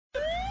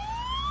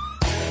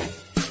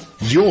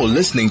You're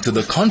listening to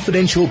The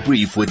Confidential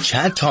Brief with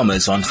Chad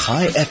Thomas on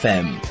High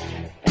FM.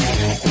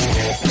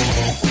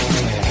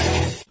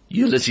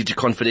 You're listening to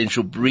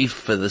Confidential Brief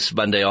for this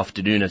Monday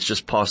afternoon. It's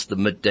just past the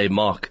midday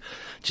mark.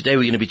 Today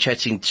we're going to be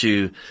chatting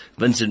to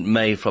Vincent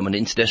May from an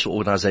international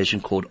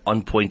organization called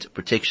On Point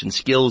Protection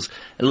Skills.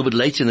 A little bit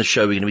later in the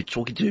show we're going to be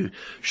talking to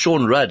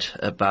Sean Rudd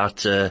about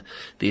the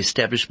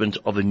establishment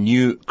of a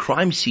new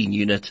crime scene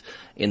unit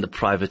in the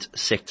private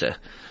sector.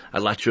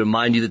 I'd like to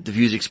remind you that the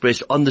views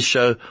expressed on the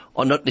show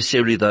are not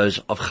necessarily those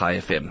of High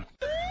FM.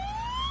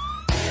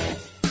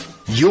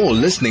 You're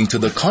listening to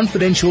The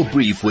Confidential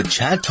Brief with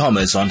Chad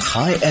Thomas on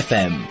High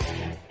FM.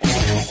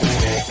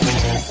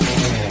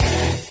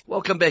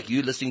 Welcome back.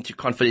 You're listening to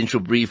Confidential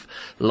Brief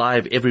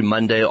live every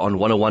Monday on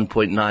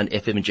 101.9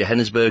 FM in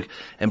Johannesburg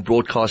and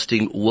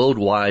broadcasting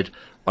worldwide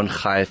on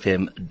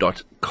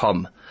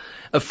highfm.com.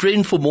 A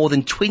friend for more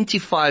than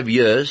 25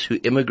 years who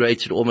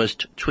immigrated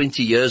almost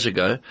 20 years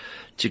ago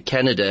to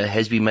Canada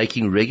has been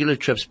making regular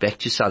trips back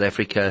to South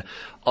Africa,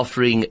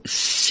 offering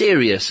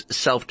serious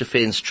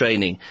self-defense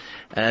training.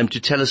 To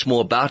tell us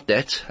more about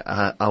that,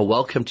 I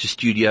welcome to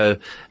studio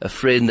a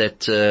friend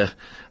that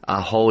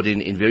I hold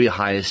in very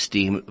high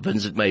esteem,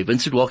 Vincent May.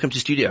 Vincent, welcome to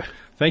studio.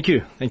 Thank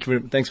you.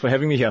 Thanks for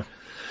having me here.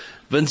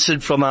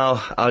 Vincent, from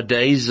our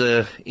days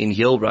in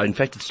Hillbrow, in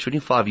fact, it's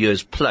 25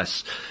 years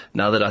plus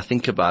now that I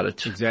think about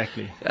it.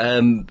 Exactly.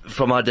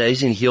 From our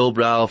days in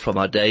Hillbrow, from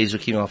our days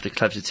looking after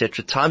clubs,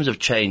 etc., times have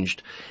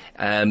changed.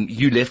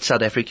 You left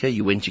South Africa,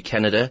 you went to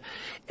Canada,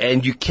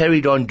 and you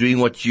carried on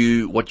doing what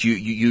you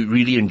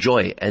really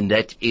enjoy, and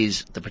that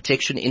is the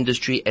protection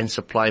industry and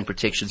supplying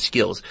protection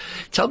skills.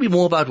 Tell me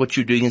more about what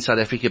you're doing in South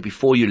Africa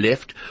before you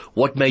left,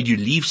 what made you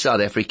leave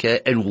South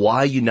Africa, and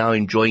why you're now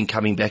enjoying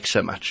coming back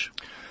so much.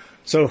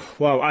 So,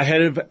 wow, I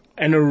had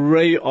an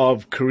array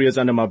of careers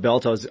under my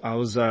belt. I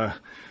was a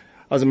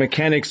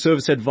mechanic,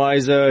 service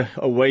advisor,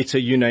 a waiter,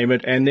 you name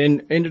it, and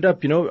then I ended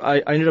up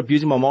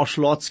using my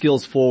martial arts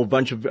skills for a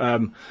bunch of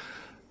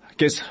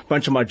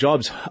my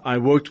jobs. I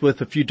worked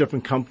with a few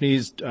different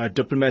companies,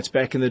 diplomats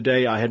back in the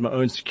day. I had my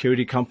own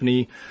security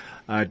company,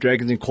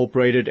 Dragons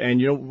Incorporated, and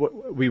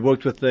we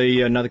worked with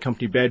another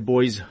company, Bad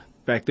Boys,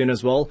 back then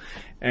as well,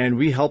 and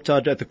we helped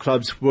out at the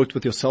clubs, worked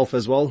with yourself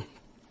as well.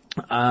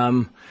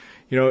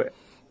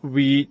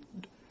 We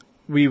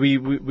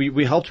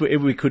helped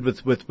wherever we could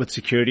with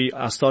security.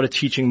 I started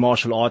teaching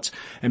martial arts,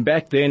 and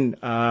back then,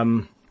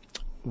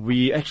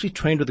 we actually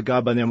trained with a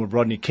guy by the name of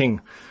Rodney King,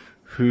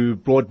 who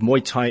brought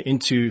Muay Thai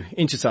into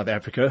South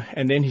Africa,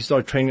 and then he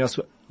started training us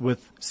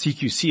with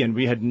CQC, and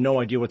we had no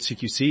idea what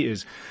CQC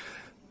is.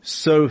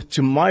 So,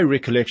 to my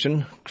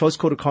recollection, close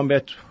quarter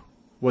combat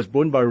was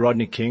born by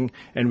Rodney King,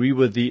 and we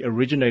were the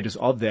originators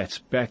of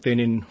that back then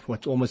in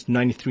almost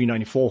 93,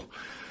 94.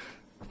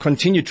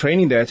 Continued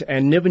training that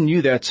and never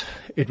knew that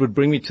it would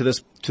bring me to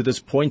this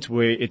point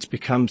where it's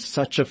become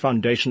such a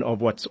foundation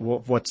of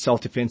what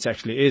self-defense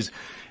actually is,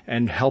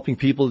 and helping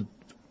people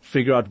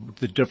figure out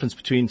the difference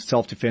between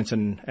self-defense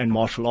and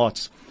martial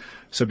arts.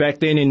 So back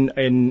then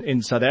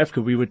in South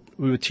Africa, we were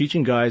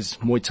teaching guys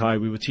Muay Thai.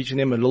 We were teaching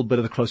them a little bit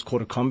of the close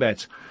quarter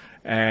combat.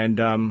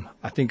 And,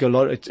 I think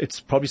it's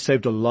probably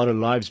saved a lot of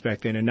lives back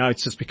then. And now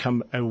it's just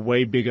become a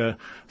way bigger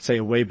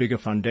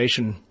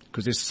foundation,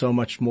 because there's so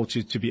much more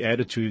to be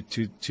added to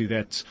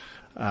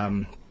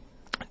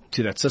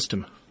that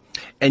system.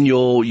 And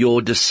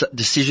your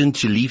decision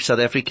to leave South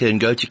Africa and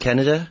go to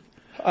Canada?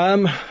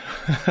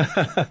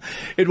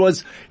 It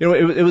was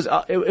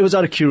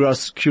out of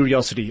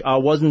curiosity. I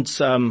wasn't,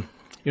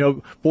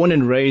 born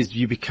and raised,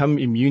 you become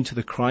immune to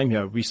the crime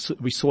here. We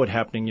saw it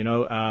happening,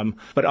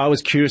 but I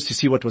was curious to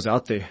see what was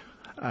out there.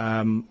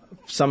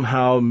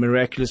 Somehow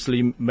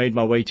miraculously made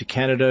my way to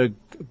Canada,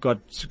 got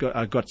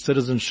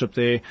citizenship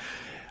there.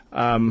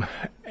 And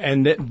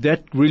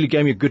that really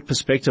gave me a good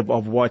perspective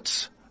of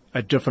what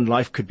a different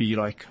life could be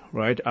like,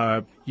 right?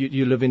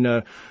 You live in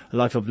a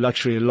life of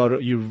luxury.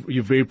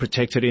 You're very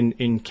protected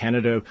in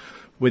Canada,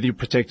 whether you're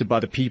protected by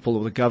the people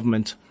or the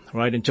government,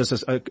 right? And just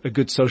as a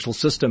good social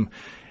system.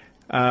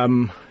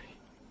 And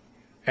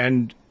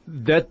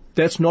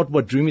that's not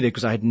what drew me there,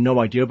 because I had no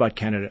idea about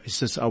Canada. It's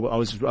just, I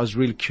was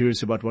really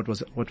curious about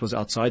what was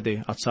outside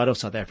there, outside of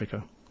South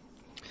Africa.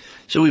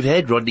 So we've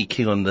had Rodney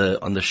King on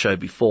the show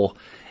before.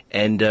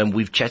 And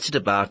we've chatted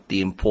about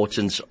the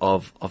importance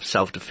of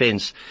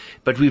self-defense,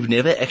 but we've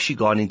never actually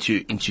gone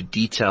into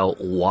detail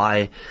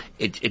why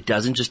it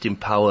doesn't just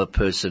empower a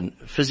person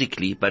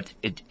physically, but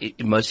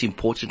it most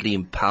importantly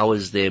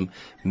empowers them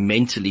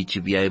mentally to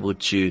be able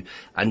to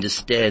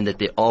understand that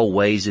there are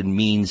ways and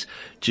means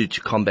to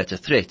combat a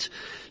threat.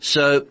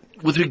 So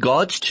with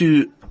regards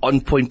to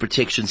On Point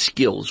Protection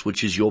Skills,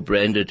 which is your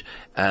branded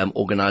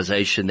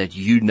organization that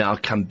you now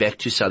come back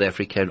to South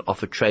Africa and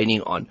offer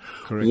training on.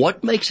 Correct.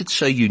 What makes it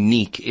so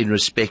unique in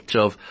respect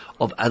of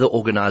other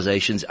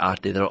organizations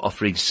out there that are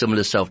offering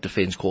similar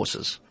self-defense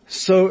courses?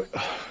 So,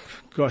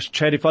 gosh,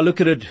 Chad, if I look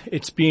at it,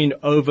 it's been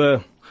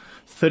over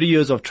 30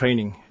 years of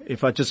training.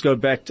 If I just go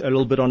back a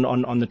little bit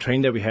on the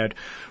training that we had,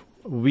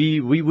 we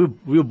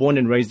were born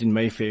and raised in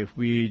Mayfair.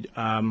 We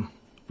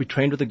we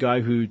trained with a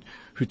guy who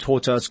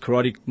taught us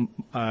karate,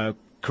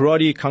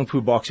 kung fu,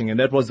 boxing, and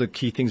that was the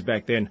key things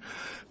back then.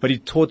 But he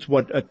taught us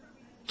what a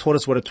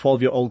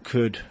 12-year-old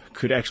could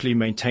actually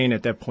maintain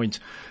at that point.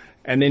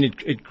 And then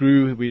it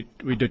grew.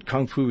 We did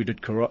kung fu, we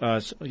did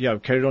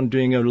karate, carried on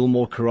doing a little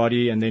more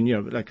karate. And then,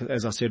 like,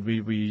 as I said,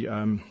 we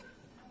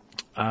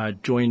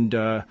joined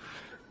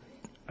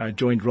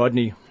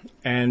Rodney,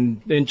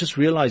 and then just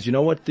realized, you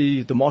know what,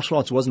 the martial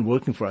arts wasn't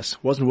working for us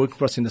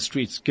in the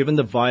streets, given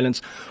the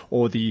violence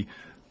or the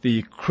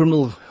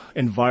criminal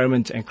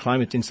environment and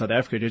climate in South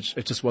Africa.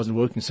 It just wasn't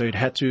working. So it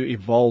had to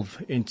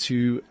evolve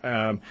into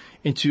a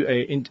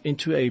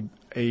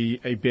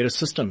better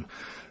system.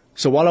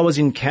 So while I was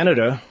in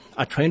Canada,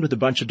 I trained with a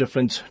bunch of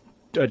different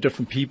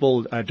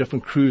people,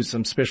 different crews,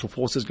 some special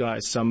forces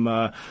guys,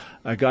 some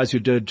guys who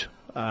did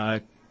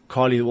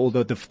Kali, all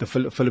the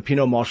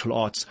Filipino martial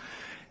arts.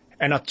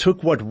 And I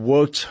took what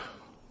worked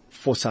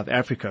for South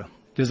Africa.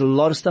 There's a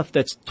lot of stuff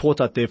that's taught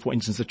out there. For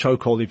instance, the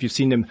chokehold. If you've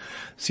seen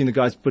the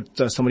guys put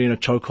somebody in a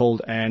chokehold,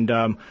 and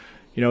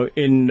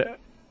in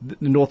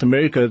North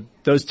America,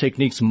 those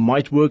techniques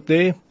might work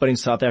there, but in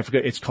South Africa,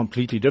 it's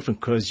completely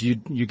different, because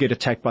you get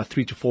attacked by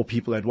 3 to 4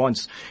 people at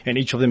once, and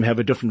each of them have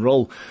a different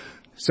role.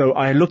 So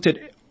I looked at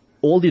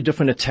all the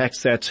different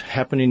attacks that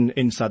happen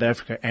in South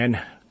Africa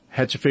and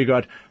had to figure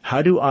out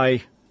how do I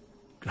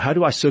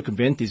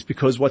circumvent these?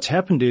 Because what's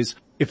happened is,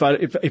 if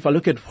I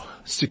look at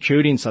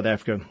security in South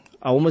Africa,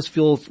 I almost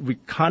feel we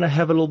kind of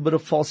have a little bit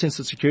of false sense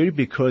of security,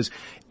 because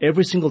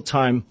every single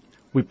time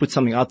we put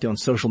something out there on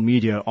social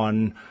media,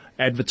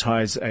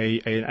 advertise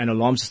an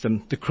alarm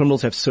system, the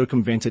criminals have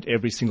circumvented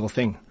every single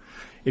thing.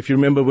 If you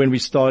remember when we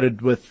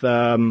started with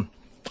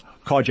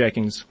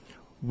carjackings,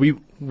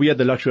 we had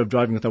the luxury of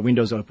driving with our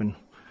windows open,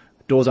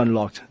 doors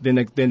unlocked. Then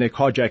they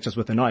carjacked us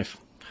with a knife.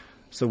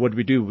 So what did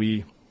we do?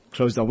 We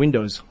closed our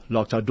windows,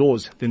 locked our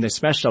doors. Then they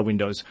smashed our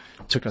windows,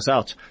 took us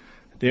out.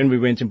 Then we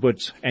went and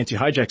put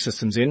anti-hijack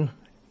systems in,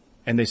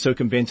 and they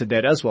circumvented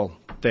that as well.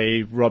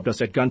 They robbed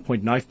us at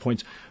gunpoint, knife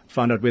point,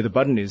 found out where the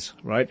button is,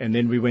 right? And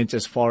then we went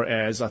as far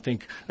as, I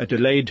think, a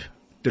delayed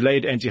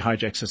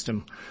anti-hijack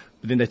system.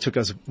 But then they took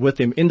us with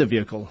them in the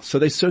vehicle. So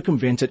they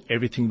circumvented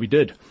everything we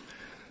did.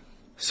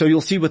 So you'll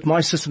see with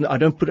my system, I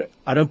don't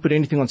put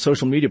anything on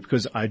social media,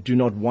 because I do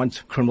not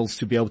want criminals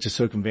to be able to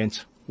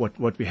circumvent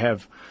what we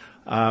have.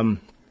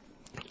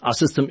 Our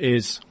system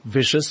is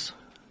vicious.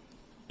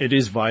 It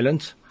is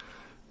violent,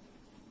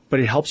 but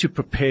it helps you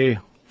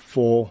prepare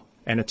for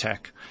an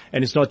attack.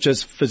 And it's not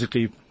just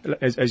physically,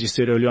 as you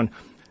said earlier on,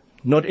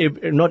 not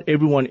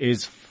everyone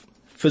is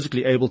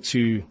physically able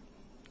to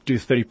do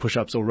 30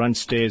 push-ups or run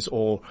stairs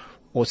or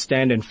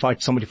stand and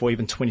fight somebody for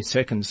even 20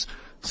 seconds.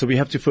 So we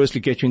have to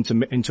firstly get you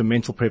into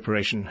mental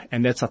preparation.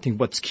 And that's, I think,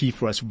 what's key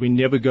for us. We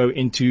never go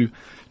into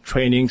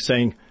training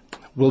saying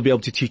we'll be able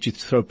to teach you to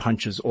throw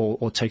punches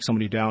or take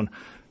somebody down.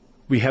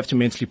 We have to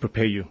mentally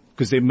prepare you,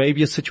 because there may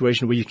be a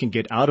situation where you can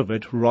get out of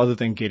it rather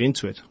than get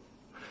into it.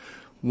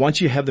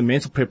 Once you have the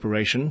mental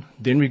preparation,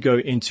 then we go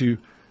into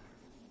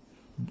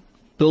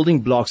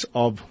building blocks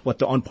of what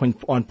the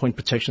on-point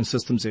protection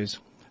systems is.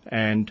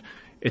 And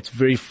it's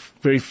very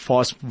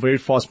fast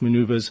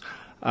maneuvers.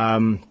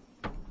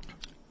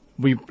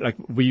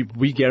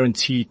 We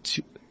guarantee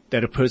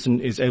that a person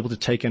is able to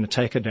take an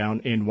attacker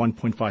down in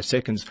 1.5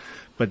 seconds.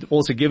 But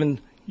also, given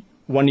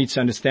one needs to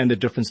understand the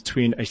difference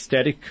between a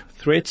static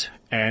threat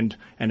and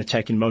an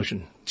attack in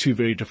motion. 2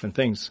 very different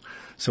things.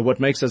 So what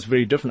makes us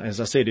very different, as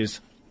I said,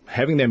 is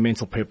having their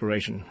mental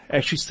preparation,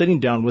 actually sitting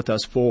down with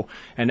us for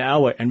an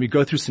hour, and we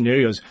go through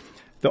scenarios.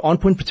 The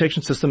on-point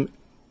protection system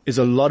is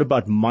a lot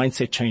about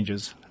mindset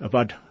changes,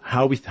 about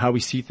how we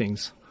see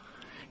things.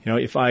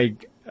 If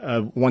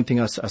one thing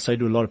I say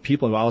to a lot of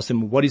people, I ask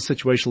them, what is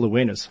situational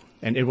awareness?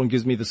 And everyone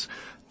gives me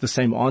the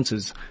same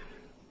answers,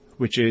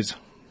 which is,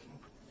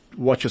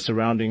 watch your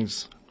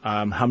surroundings,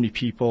 how many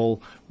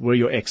people, where are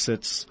your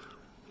exits,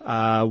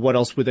 what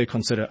else would they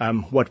consider,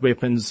 what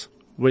weapons,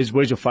 where's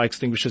your fire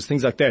extinguishers,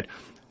 things like that.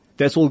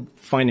 That's all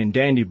fine and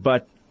dandy,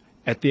 but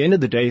at the end of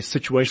the day,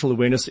 situational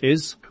awareness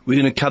is... We're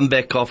going to come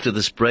back after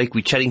this break.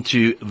 We're chatting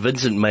to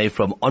Vincent May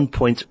from On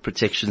Point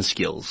Protection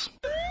Skills.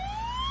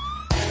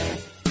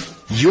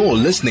 You're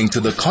listening to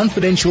The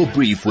Confidential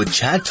Brief with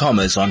Chad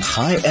Thomas on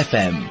High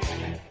FM.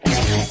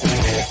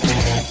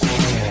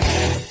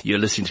 You're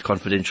listening to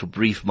Confidential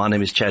Brief. My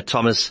name is Chad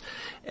Thomas,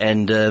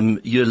 and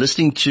you're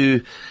listening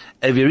to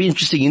a very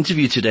interesting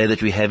interview today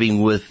that we're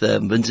having with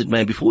Vincent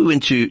May. Before we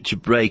went to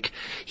break,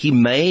 he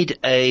made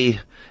a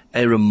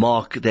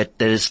remark that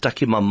has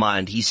stuck in my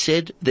mind. He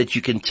said that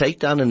you can take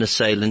down an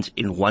assailant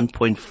in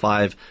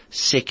 1.5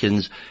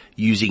 seconds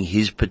using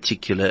his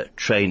particular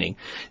training.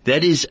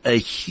 That is a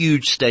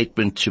huge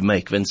statement to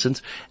make,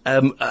 Vincent.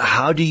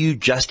 How do you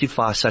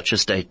justify such a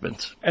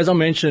statement? As I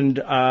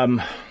mentioned,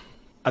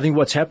 I think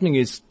what's happening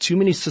is too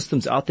many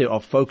systems out there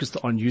are focused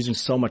on using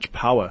so much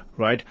power,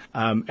 right?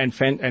 And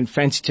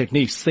fancy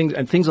techniques,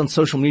 things on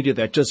social media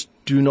that just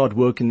do not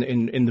work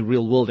in the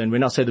real world. And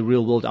when I say the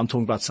real world, I'm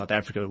talking about South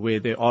Africa,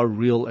 where there are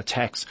real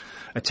attacks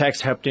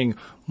happening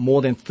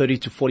more than 30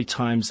 to 40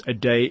 times a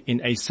day in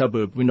a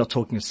suburb. We're not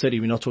talking a city.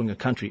 We're not talking a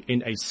country,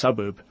 in a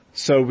suburb.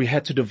 So we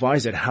had to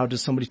devise it. How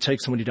does somebody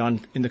take somebody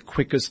down in the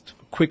quickest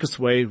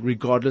way,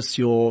 regardless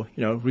your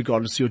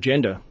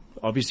gender?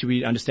 Obviously,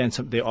 we understand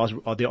there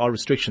are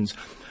restrictions.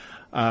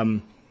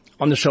 On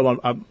the show,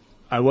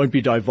 I won't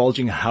be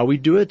divulging how we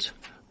do it,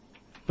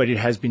 but it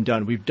has been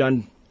done. We've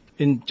done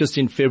just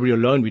in February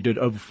alone, we did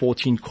over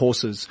 14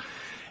 courses,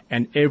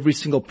 and every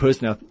single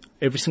person,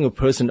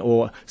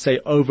 or say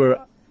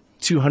over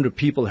 200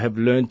 people, have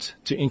learned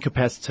to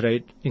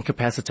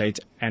incapacitate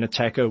an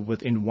attacker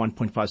within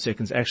 1.5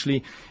 seconds.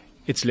 Actually,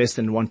 it's less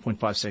than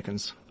 1.5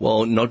 seconds.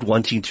 Well, not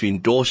wanting to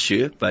endorse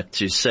you, but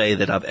to say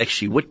that I've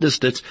actually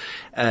witnessed it.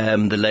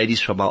 The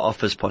ladies from our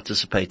office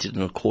participated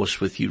in a course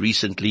with you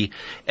recently,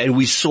 and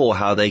we saw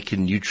how they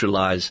can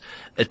neutralize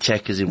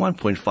attackers in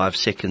 1.5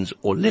 seconds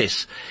or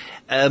less.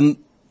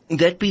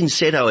 That being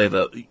said,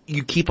 however,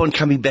 you keep on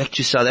coming back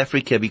to South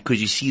Africa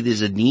because you see there's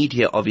a need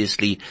here,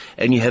 obviously,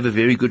 and you have a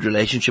very good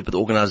relationship with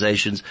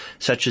organizations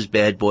such as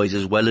Bad Boys,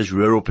 as well as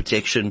rural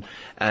protection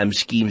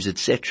schemes,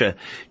 etc.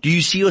 Do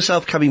you see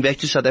yourself coming back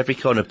to South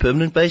Africa on a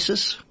permanent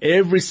basis?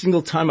 Every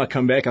single time I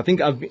come back, I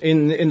think I've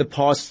in the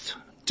past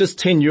just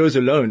 10 years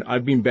alone,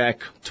 I've been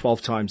back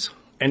 12 times.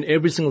 And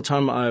every single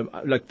time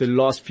like the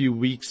last few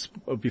weeks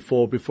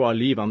before I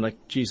leave, I'm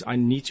like, geez, I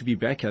need to be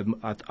back.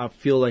 I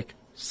feel like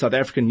South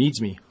Africa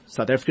needs me.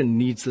 South Africa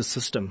needs the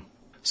system.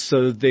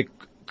 So there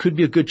could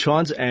be a good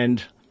chance,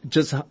 and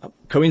just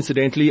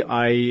coincidentally,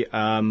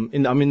 I'm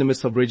in the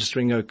midst of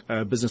registering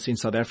a business in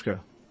South Africa,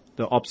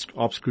 the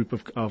ops group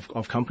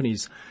of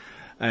companies.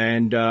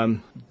 And,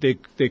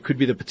 there could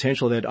be the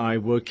potential that I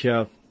work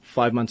here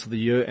 5 months of the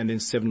year and then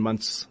 7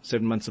 months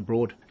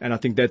abroad. And I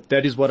think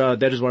that is what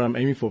I'm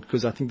aiming for,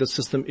 because I think the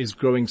system is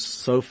growing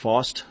so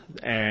fast,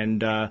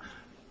 and,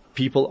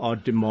 people are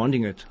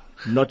demanding it.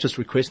 Not just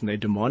requesting, they're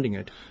demanding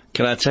it.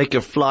 Can I take a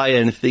flyer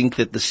and think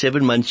that the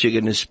 7 months you're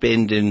going to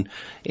spend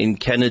in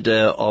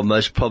Canada are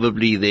most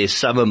probably their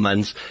summer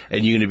months,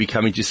 and you're going to be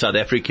coming to South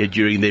Africa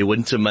during their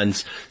winter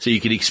months so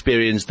you can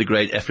experience the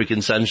great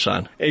African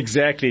sunshine?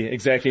 Exactly.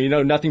 You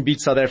know, nothing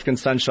beats South African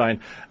sunshine.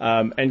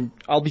 And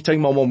I'll be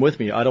taking my mom with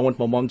me. I don't want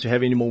my mom to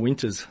have any more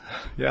winters.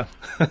 Yeah.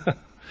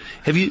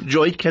 Have you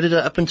enjoyed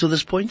Canada up until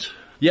this point?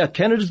 Yeah,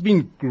 Canada's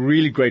been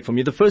really great for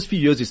me. The first few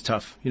years is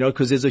tough, you know,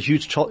 because it's a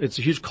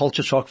huge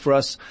culture shock for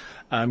us.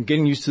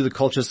 Getting used to the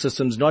culture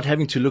systems, not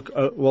having to look,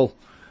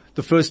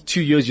 the first 2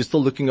 years you're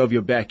still looking over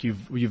your back.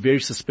 You're very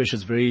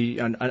suspicious, very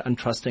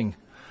untrusting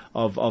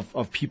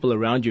of people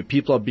around you.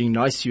 People are being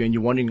nice to you and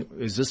you're wondering,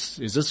 is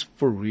this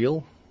for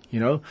real? You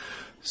know?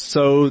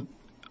 So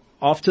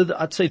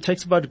I'd say it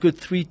takes about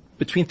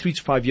between 3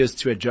 to 5 years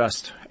to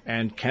adjust.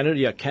 And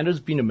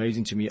Canada's been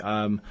amazing to me.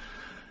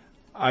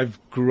 I've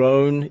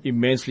grown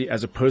immensely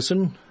as a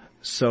person.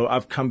 So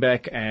I've come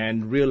back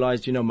and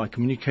realized, you know, my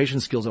communication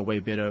skills are way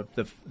better.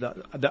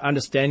 The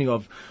understanding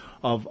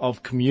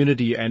of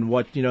community and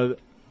what, you know,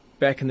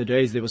 back in the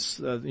days there was,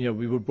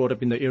 we were brought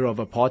up in the era of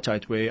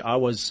apartheid where I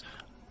was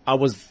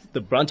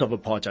the brunt of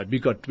apartheid.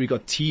 We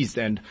got teased,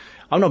 and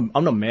I'm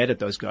not mad at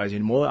those guys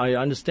anymore. I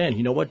understand.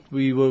 You know what?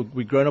 We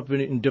grown up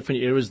in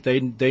different eras. They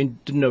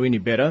didn't know any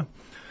better.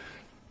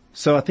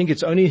 So I think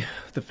it's only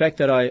the fact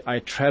that I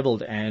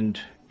traveled and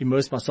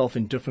immersed myself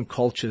in different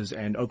cultures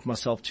and opened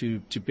myself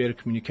to better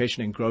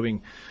communication and growing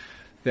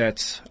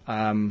that,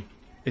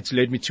 it's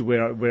led me to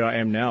where I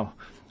am now.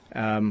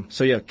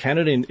 So yeah,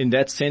 Canada in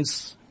that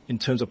sense, in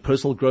terms of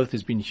personal growth,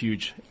 has been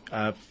huge.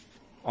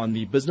 On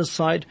the business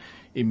side,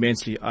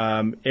 immensely.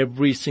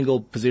 Every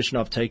single position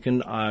I've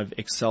taken, I've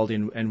excelled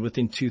in, and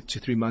within 2 to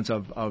 3 months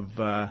I've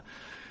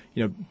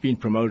been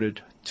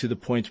promoted to the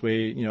point where,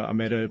 you know,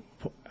 I'm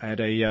at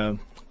a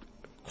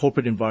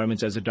corporate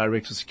environment as a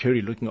director of security,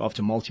 looking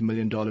after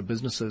multi-million-dollar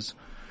businesses.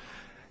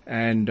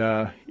 And,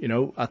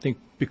 I think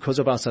because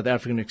of our South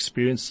African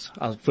experience,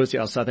 firstly,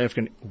 our South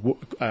African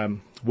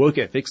work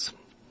ethics,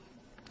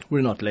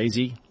 we're not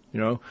lazy, you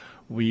know.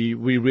 We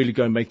really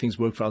go and make things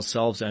work for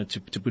ourselves and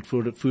to put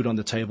food on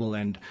the table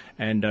and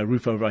a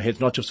roof over our heads,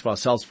 not just for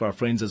ourselves, for our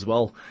friends as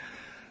well.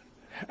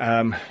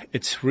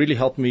 It's really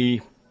helped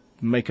me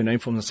make a name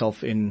for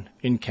myself in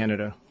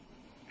Canada,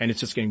 and it's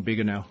just getting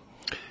bigger now.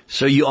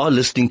 So you are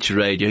listening to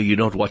radio, you're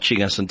not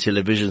watching us on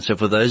television. So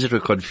for those that were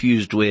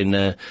confused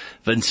when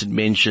Vincent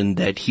mentioned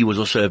that he was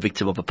also a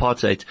victim of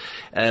apartheid,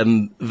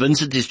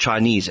 Vincent is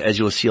Chinese, as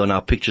you'll see on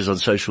our pictures on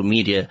social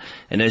media.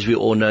 And as we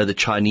all know, the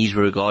Chinese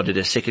were regarded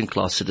as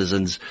second-class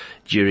citizens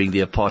during the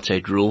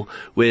apartheid rule,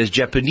 whereas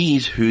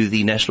Japanese, who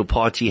the National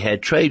Party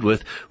had trade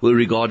with, were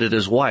regarded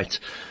as white.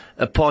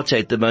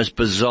 Apartheid, the most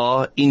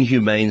bizarre,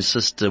 inhumane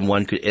system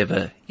one could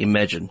ever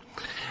imagine.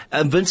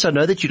 Vince, I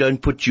know that you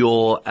don't put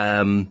your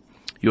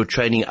your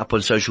training up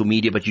on social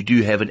media, but you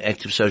do have an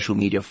active social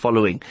media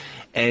following.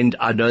 And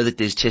I know that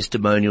there's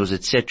testimonials,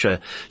 etc.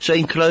 So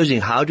in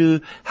closing, how do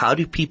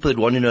people that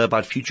want to know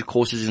about future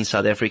courses in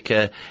South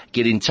Africa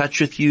get in touch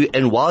with you?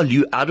 And while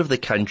you're out of the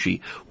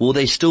country, will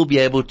they still be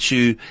able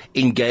to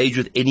engage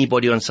with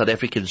anybody on South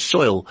African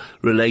soil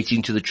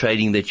relating to the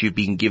training that you've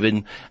been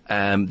given,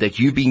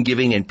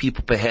 and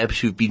people perhaps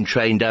who've been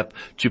trained up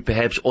to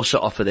perhaps also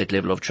offer that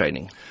level of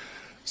training?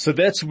 So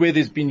that's where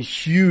there's been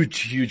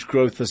huge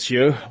growth this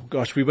year.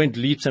 Gosh, we went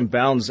leaps and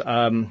bounds.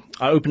 I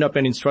opened up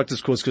an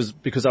instructor's course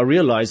because I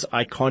realized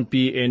I can't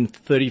be in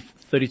 30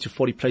 to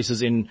 40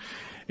 places in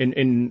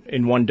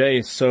one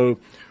day. So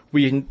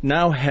we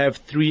now have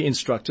 3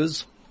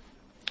 instructors,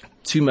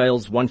 2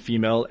 males, 1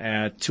 female,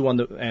 and 2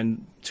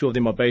 of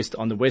them are based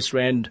on the West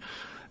Rand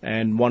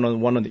and one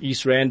on the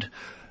East Rand.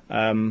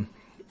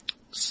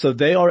 So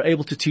they are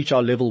able to teach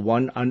our level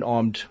 1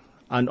 unarmed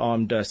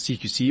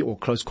CQC or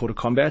close quarter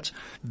combat.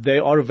 They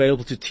are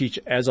available to teach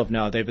as of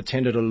now. They've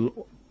attended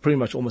pretty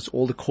much almost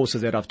all the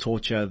courses that I've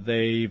taught here.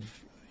 They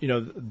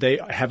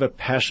have a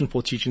passion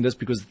for teaching this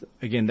because,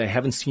 again, they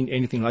haven't seen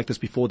anything like this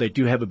before. They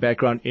do have a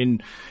background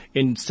in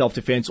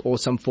self-defense or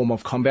some form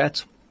of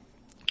combat.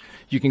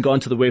 You can go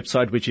onto the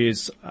website, which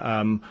is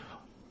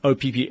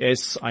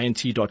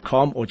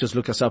oppsint.com, or just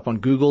look us up on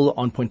Google,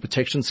 On Point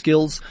Protection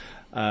Skills.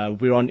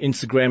 We're on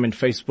Instagram and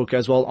Facebook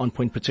as well, On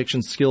Point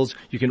Protection Skills.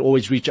 You can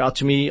always reach out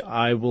to me.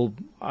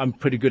 I'm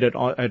pretty good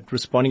at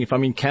responding. If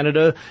I'm in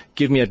Canada,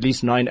 give me at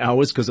least 9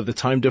 hours because of the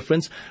time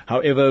difference.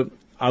 However,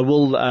 I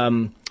will,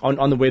 on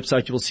the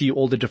website, you will see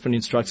all the different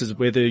instructors,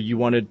 whether you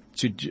wanted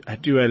to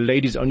do a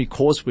ladies only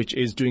course, which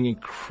is doing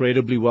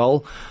incredibly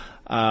well.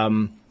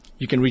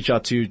 You can reach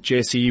out to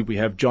Jesse. We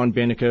have John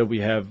Benneker. We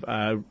have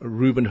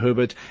Ruben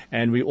Herbert,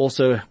 and we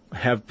also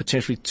have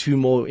potentially 2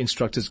 more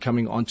instructors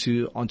coming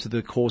onto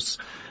the course,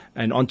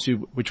 and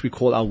onto which we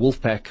call our Wolf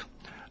Pack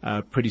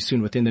pretty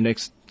soon within the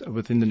next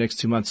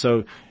 2 months.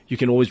 So you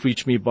can always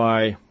reach me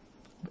by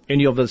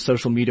any of the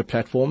social media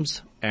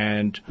platforms,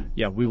 and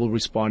we will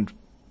respond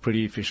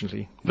pretty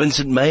efficiently.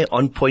 Vincent May,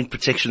 On Point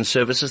Protection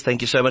Services,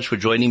 thank you so much for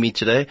joining me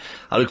today.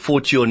 I look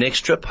forward to your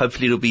next trip.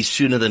 Hopefully it'll be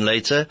sooner than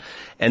later,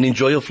 and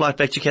enjoy your flight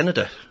back to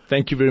Canada.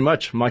 Thank you very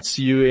much. Might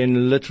see you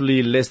in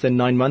literally less than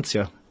 9 months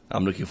here.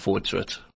 I'm looking forward to it.